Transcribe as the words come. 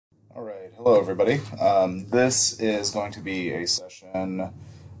All right, hello everybody. This is going to be a session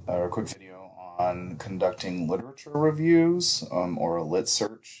or a quick video on conducting literature reviews or a lit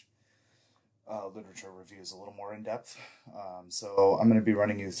search. Literature review is a little more in depth. So I'm going to be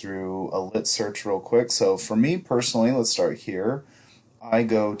running you through a lit search real quick. So for me personally, let's start here. I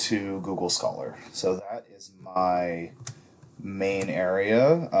go to Google Scholar. So that is my main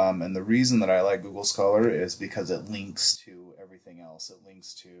area. And the reason that I like Google Scholar is because it links to everything else. It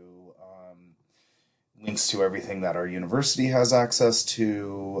links to everything that our university has access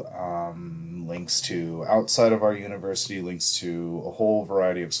to, links to outside of our university, links to a whole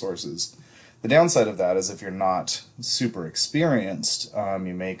variety of sources. The downside of that is if you're not super experienced,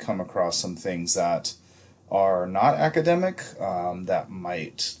 you may come across some things that are not academic that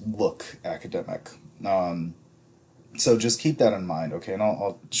might look academic. So just keep that in mind, okay? And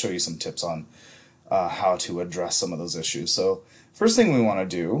I'll show you some tips on how to address some of those issues. So first thing we want to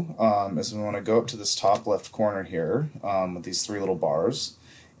do is we want to go up to this top left corner here with these three little bars.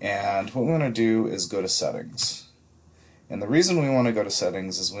 And what we want to do is go to settings. And the reason we want to go to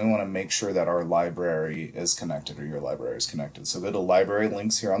settings is we want to make sure that our library is connected or your library is connected. So go to library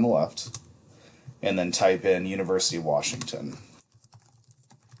links here on the left and then type in University of Washington.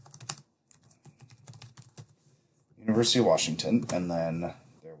 University of Washington, and then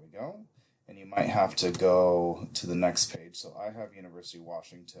there we go. And you might have to go to the next page. So I have University of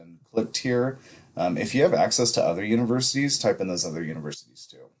Washington clicked here. If you have access to other universities, type in those other universities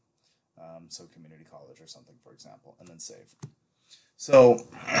too. So community college or something, for example, and then save. So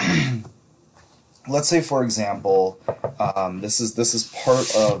let's say, for example, this is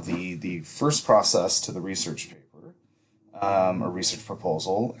part of the first process to the research paper. A research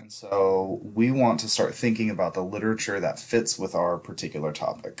proposal, and so we want to start thinking about the literature that fits with our particular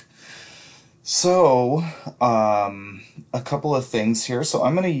topic. So, a couple of things here. So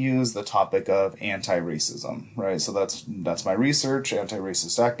I'm going to use the topic of anti-racism, right? So that's my research.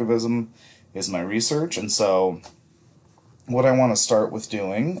 Anti-racist activism is my research, and so what I want to start with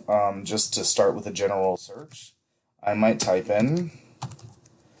doing, just to start with a general search, I might type in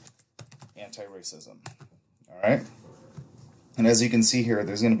anti-racism. All right. And as you can see here,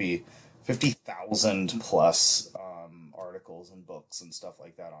 there's going to be 50,000 plus articles and books and stuff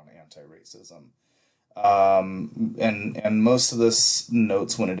like that on anti-racism. And most of this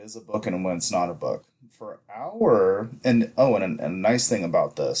notes when it is a book and when it's not a book. And a nice thing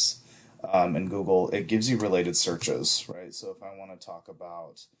about this in Google, it gives you related searches, right? So if I want to talk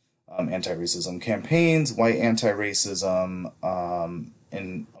about anti-racism campaigns, white anti-racism among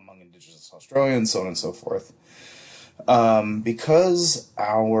Indigenous Australians, so on and so forth. Because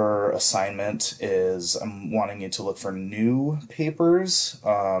our assignment is I'm wanting you to look for new papers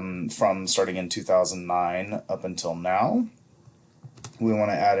from starting in 2009 up until now, we want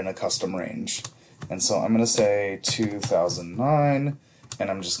to add in a custom range. And so I'm going to say 2009,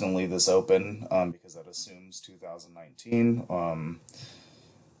 and I'm just going to leave this open because that assumes 2019.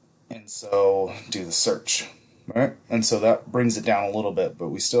 And so do the search, right? And so that brings it down a little bit, but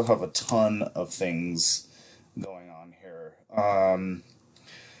we still have a ton of things going on here.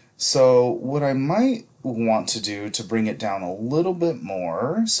 So what I might want to do to bring it down a little bit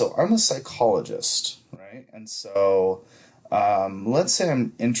more, so I'm a psychologist, right? And so let's say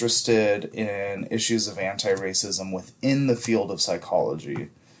I'm interested in issues of anti-racism within the field of psychology.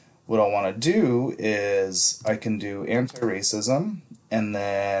 What I want to do is I can do anti-racism, and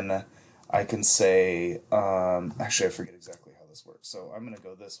then I can say, actually I forget exactly how this works, so I'm going to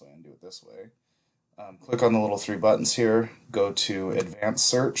go this way and do it this way. Click on the little three buttons here, go to Advanced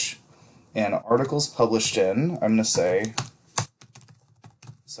Search, and articles published in, I'm going to say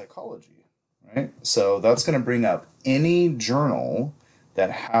psychology, right? So that's going to bring up any journal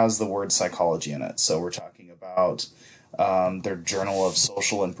that has the word psychology in it. So we're talking about their Journal of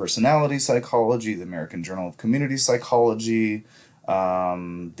Social and Personality Psychology, the American Journal of Community Psychology,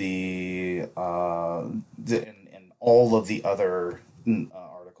 and all of the other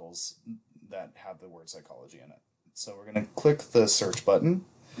articles that have the word psychology in it. So we're going to click the search button,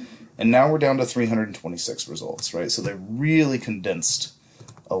 and now we're down to 326 results, right? So they really condensed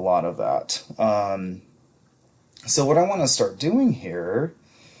a lot of that. So what I want to start doing here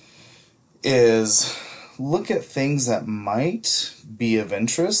is look at things that might be of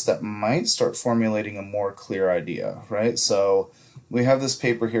interest, that might start formulating a more clear idea, right? So we have this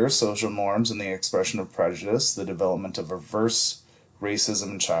paper here, Social Norms and the Expression of Prejudice, the Development of Reverse Racism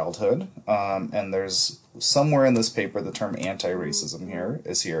in Childhood, and there's somewhere in this paper the term anti-racism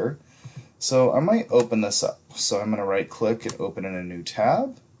is here. So I might open this up. So I'm going to right click and open in a new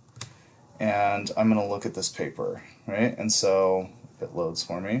tab, and I'm going to look at this paper, right? And so if it loads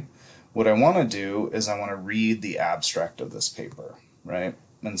for me. What I want to do is I want to read the abstract of this paper, right?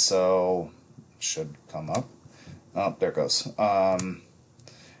 And so, should come up. Oh, there it goes.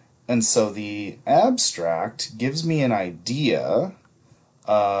 And so the abstract gives me an idea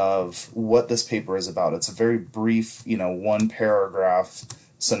of what this paper is about. It's a very brief, one paragraph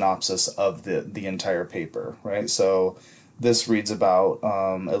synopsis of the entire paper, right? So this reads about,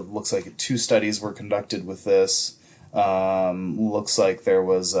 it looks like 2 studies were conducted with this. Looks like there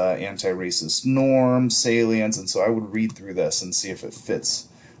was anti-racist norms, salience, and so I would read through this and see if it fits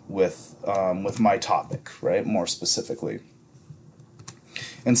with my topic, right, more specifically.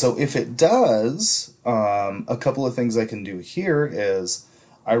 And so if it does, a couple of things I can do here is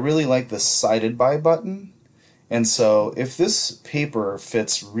I really like the cited by button. And so if this paper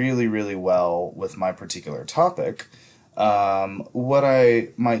fits really, really well with my particular topic, what I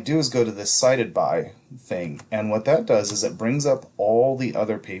might do is go to this cited by thing. And what that does is it brings up all the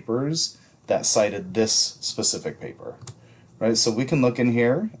other papers that cited this specific paper. Right? So we can look in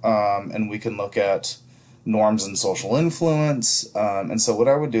here, and we can look at norms and social influence. And so what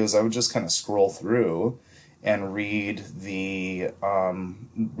I would do is I would just kind of scroll through and read the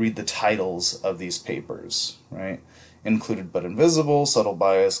titles of these papers, right? Included but invisible, subtle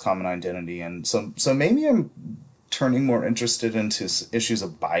bias, common identity, and so maybe I'm turning more interested into issues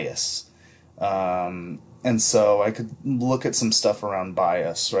of bias. And so I could look at some stuff around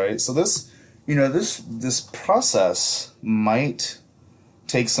bias, right? So this, this process might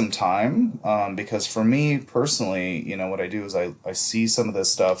take some time, because for me personally, what I do is I see some of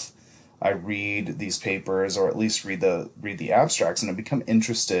this stuff, I read these papers, or at least read the abstracts, and I become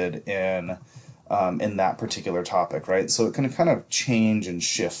interested in that particular topic, right? So it can kind of change and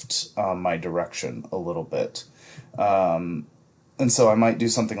shift my direction a little bit. And so I might do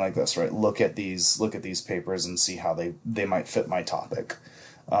something like this, right? Look at these papers and see how they might fit my topic,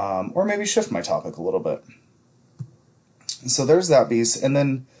 or maybe shift my topic a little bit. So there's that piece, and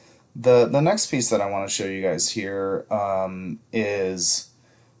then the next piece that I want to show you guys here is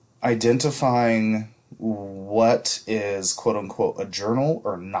identifying what is quote unquote a journal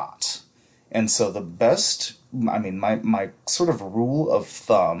or not. And so the best, my sort of rule of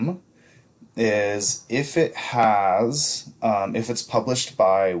thumb is if it has, if it's published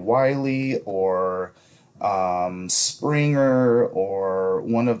by Wiley or Springer or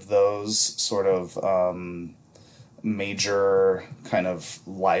one of those sort of major kind of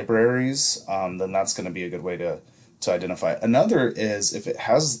libraries, then that's going to be a good way to identify. Another is if it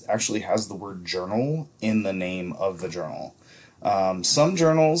actually has the word journal in the name of the journal. Some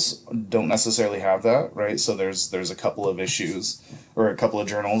journals don't necessarily have that, right? So there's a couple of issues, or a couple of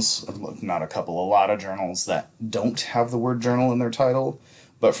journals, not a couple, a lot of journals that don't have the word journal in their title,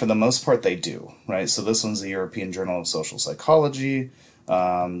 but for the most part they do, right? So this one's the European Journal of Social Psychology.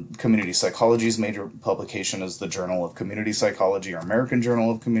 Community Psychology's major publication is the Journal of Community Psychology, or American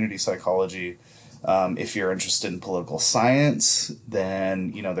Journal of Community Psychology. If you're interested in political science,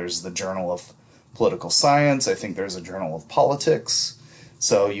 then there's the Journal of Political Science. I think there's a Journal of Politics.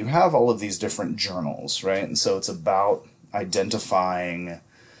 So you have all of these different journals, right? And so it's about identifying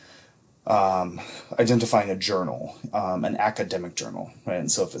a journal, an academic journal, right?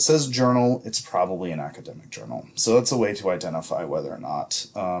 And so if it says journal, it's probably an academic journal. So that's a way to identify whether or not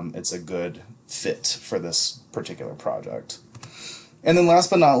it's a good fit for this particular project. And then last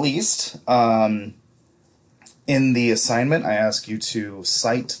but not least, in the assignment, I ask you to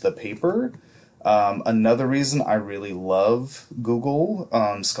cite the paper. Another reason I really love Google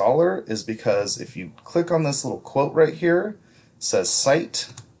Scholar is because if you click on this little quote right here, it says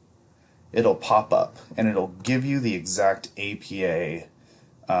cite, it'll pop up and it'll give you the exact APA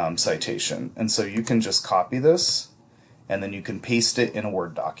citation. And so you can just copy this and then you can paste it in a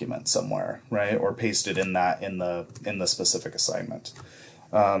Word document somewhere, right? Or paste it in the specific assignment.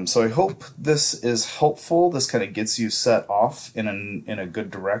 So I hope this is helpful. This kind of gets you set off in a good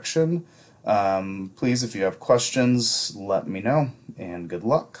direction. Please, if you have questions, let me know, and good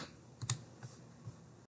luck.